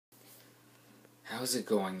How's it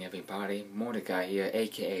going, everybody? Mordecai here,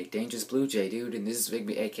 aka Dangerous Blue Jay Dude, and this is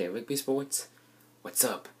Rigby, aka Rigby Sports. What's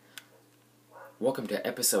up? Welcome to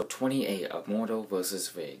episode 28 of Mordo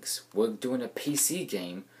vs. Riggs. We're doing a PC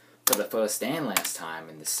game for the first and last time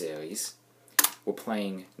in the series. We're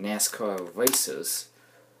playing NASCAR Racers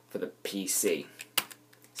for the PC.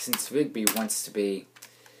 Since Rigby wants to be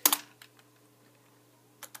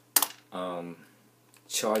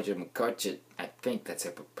Charger McCutcheon, I think that's how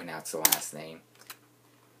you pronounce the last name.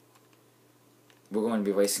 We're going to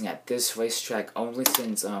be racing at this racetrack only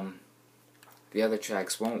since the other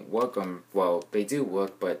tracks won't work well, they do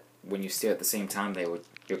work, but when you steer at the same time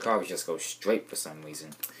your car would just go straight for some reason.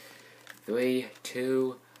 3,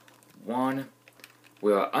 2, 1.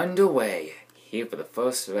 We're underway here for the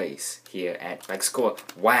first race here at NASCAR.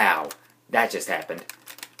 Wow, that just happened.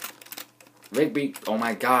 Rigby, oh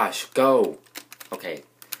my gosh, go. Okay.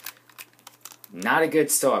 Not a good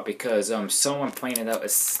start because someone planted out a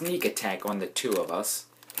sneak attack on the two of us.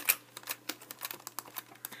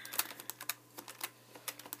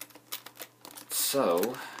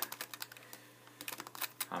 So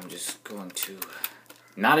I'm just going to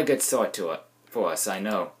not a good start to it for us, I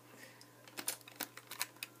know.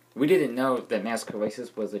 We didn't know that NASCAR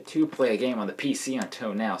Racers was a two-player game on the PC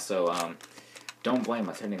until now, so don't blame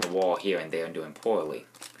us hitting the wall here and there and doing poorly.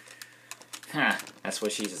 Huh, that's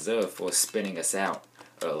what she deserved for spinning us out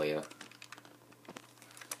earlier.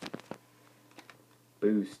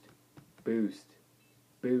 Boost, boost,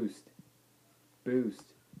 boost, boost.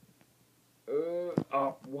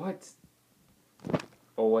 What?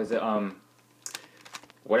 Or was it,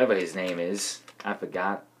 whatever his name is. I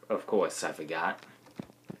forgot. Of course, I forgot.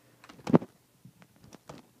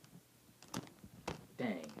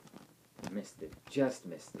 Dang. Missed it. Just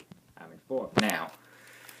missed it. I'm in 4th now.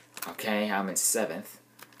 Okay, I'm in 7th.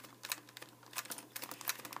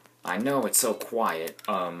 I know it's so quiet.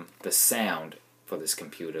 The sound for this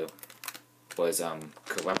computer was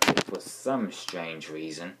corrupted for some strange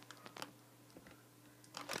reason.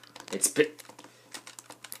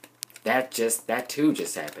 That too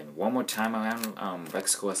just happened. One more time around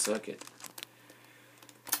NASCAR circuit.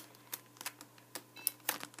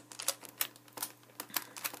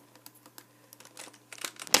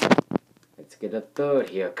 Let's get a 3rd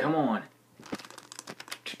here. Come on.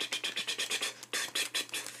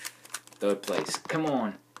 3rd place. Come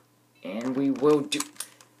on. And we will do...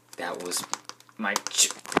 That was my...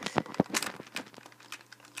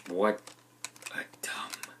 What a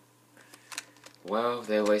dumb... Well,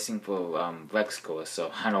 they're racing for NASCAR,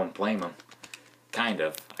 so I don't blame them. Kind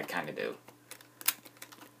of. I kind of do.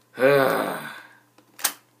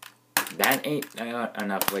 That ain't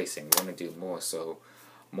enough racing. We're going to do more, so...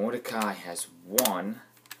 Mordecai has won.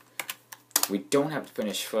 We don't have to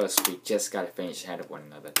finish first, we just gotta finish ahead of one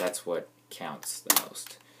another. That's what counts the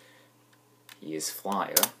most. He is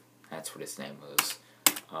Flyer. That's what his name was.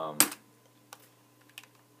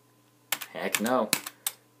 Heck no.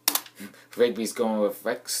 Rigby's going with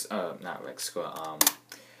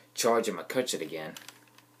Charger McCutcheon again.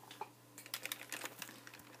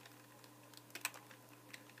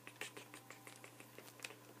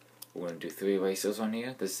 We're going to do 3 races on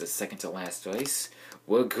here. This is the second to last race.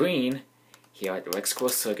 We're green here at the NASCAR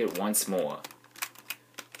circuit once more.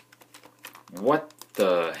 What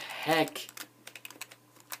the heck?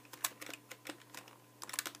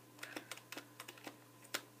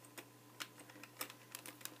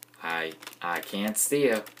 I can't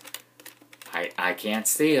steer. I can't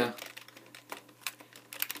steer.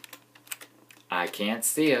 I can't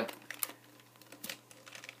steer.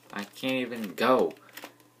 I can't even go.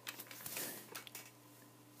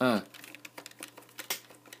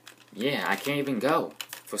 Yeah, I can't even go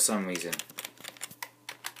for some reason.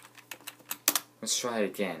 Let's try it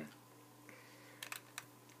again.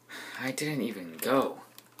 I didn't even go.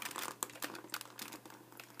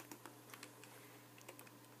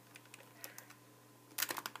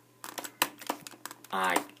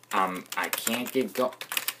 I can't get go.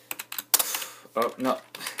 Oh no.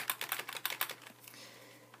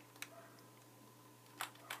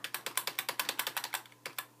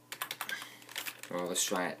 Well, let's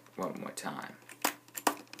try it one more time.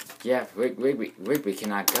 Yeah, Rigby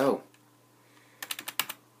cannot go.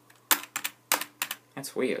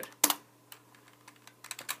 That's weird.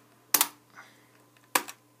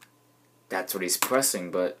 That's what he's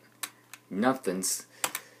pressing, but nothing's...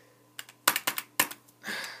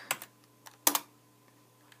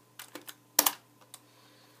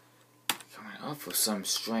 coming up for some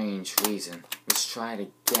strange reason. Let's try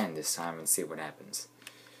it again this time and see what happens.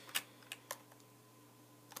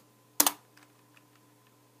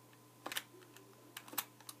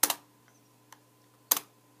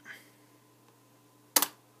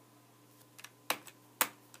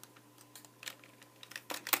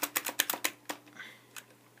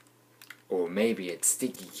 maybe it's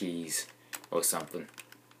sticky keys or something.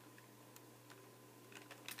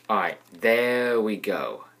 Alright, there we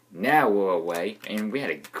go. Now we're away, and we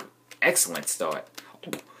had an excellent start.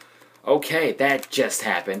 Okay, that just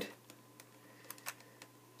happened.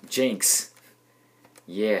 Jinx.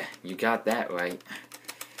 Yeah, you got that right.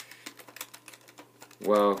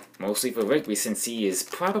 Well, mostly for Rigby, since he is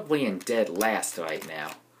probably in dead last right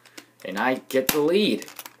now. And I get the lead.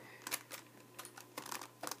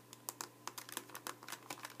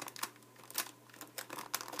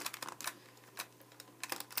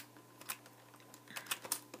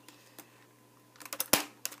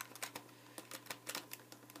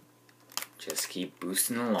 Just keep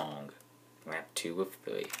boosting along. Lap 2 of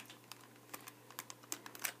 3.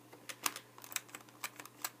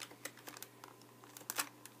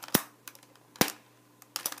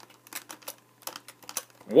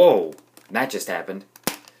 Whoa! That just happened.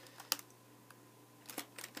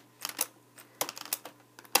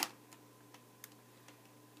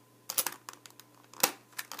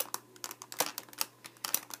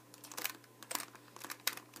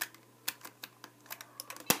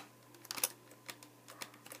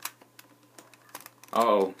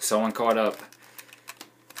 Uh-oh, someone caught up.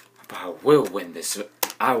 But I will win this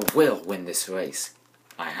race.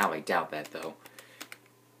 I highly doubt that, though.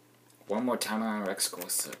 One more time on our X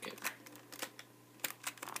course circuit.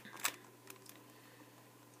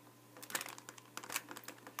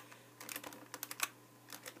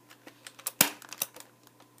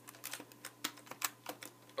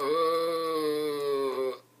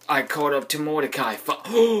 I caught up to Mordecai.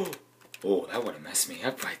 Oh, that would have messed me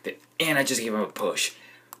up right there. And I just gave him a push.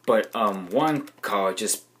 But, one car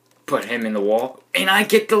just put him in the wall, and I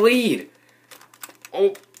get the lead!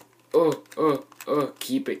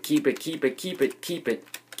 Keep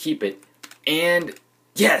it. And,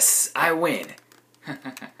 yes, I win!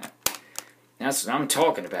 That's what I'm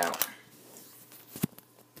talking about.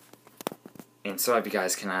 And sorry if you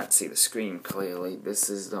guys cannot see the screen clearly. This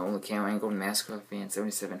is the only camera angle NASCAR Fan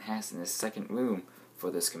 77 has in this second room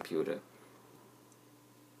for this computer.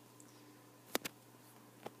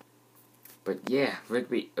 But yeah,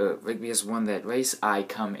 Rigby has won that race. I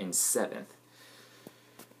come in 7th.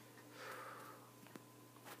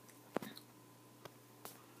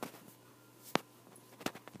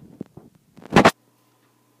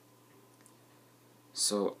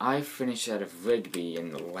 So I finished out of Rigby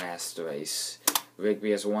in the last race.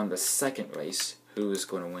 Rigby has won the second race. Who is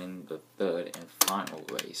going to win the third and final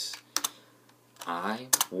race? I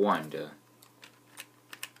wonder.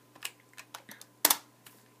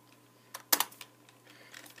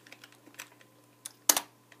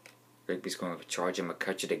 Rigby's going to charge him a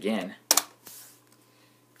McCutcheon again.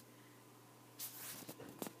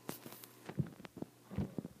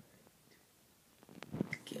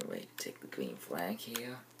 Get ready to take the green flag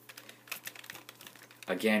here.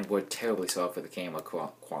 Again, we're terribly sorry for the camera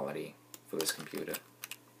quality for this computer.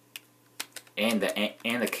 And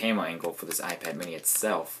the camera angle for this iPad mini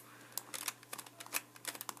itself.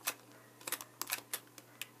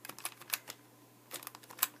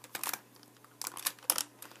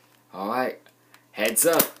 Alright, heads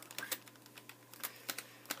up.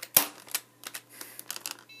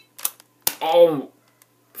 Oh,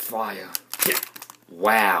 fire. Yeah.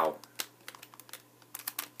 Wow.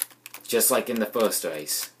 Just like in the first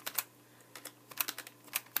race.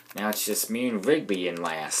 Now it's just me and Rigby in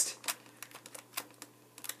last.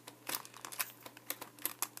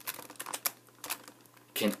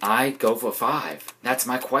 Can I go for 5? That's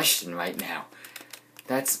my question right now.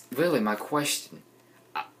 That's really my question.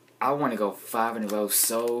 I want to go 5 in a row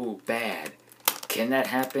so bad. Can that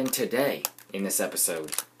happen today in this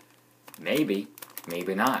episode? Maybe.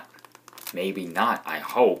 Maybe not. Maybe not, I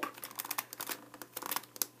hope.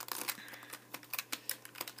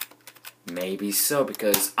 Maybe so,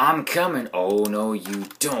 because I'm coming. Oh, no, you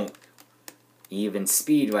don't. Even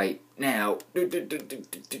speed right now. Oh,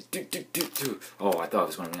 I thought I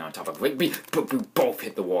was going to be on top of Rigby, but we both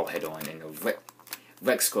hit the wall head on, and the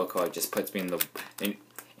Rec scorecard just puts me in the...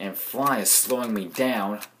 And Fly is slowing me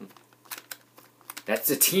down. That's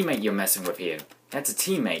a teammate you're messing with here. That's a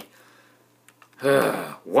teammate.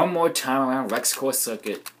 One more time around Rex Course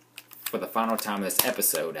Circuit for the final time of this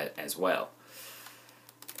episode as well.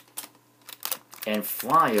 And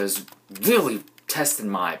Fly is really testing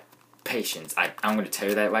my patience. I'm going to tell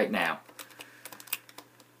you that right now.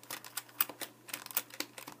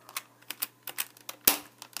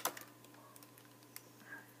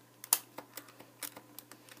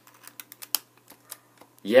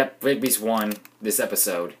 Yep, Rigby's won this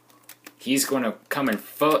episode. He's going to come in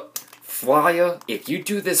Flyer, if you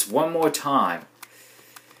do this one more time,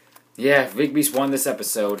 Yeah, Rigby's won this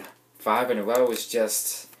episode. 5 in a row is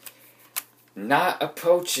just not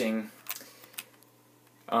approaching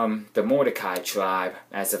the Mordecai tribe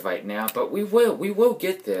as of right now, but we will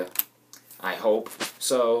get there. I hope.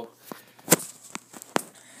 So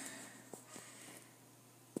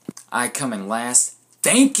I come in last.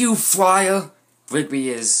 Thank you, Flyer! Rigby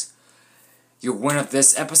is your winner of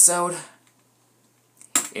this episode.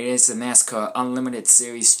 It is the NASCAR Unlimited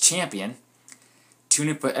Series champion. Tune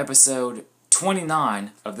in for episode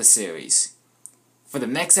 29 of the series. For the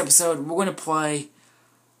next episode, we're going to play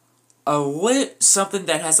something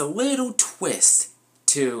that has a little twist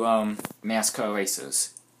to NASCAR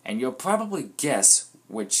racers. And you'll probably guess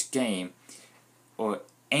which game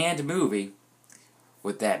and movie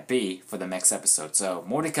would that be for the next episode. So,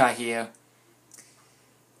 Mordecai here,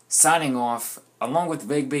 signing off, along with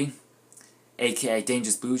Rigby, aka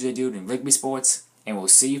Dangerous Blue Jay Dude and Rigby Sports, and we'll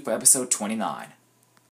see you for episode 29.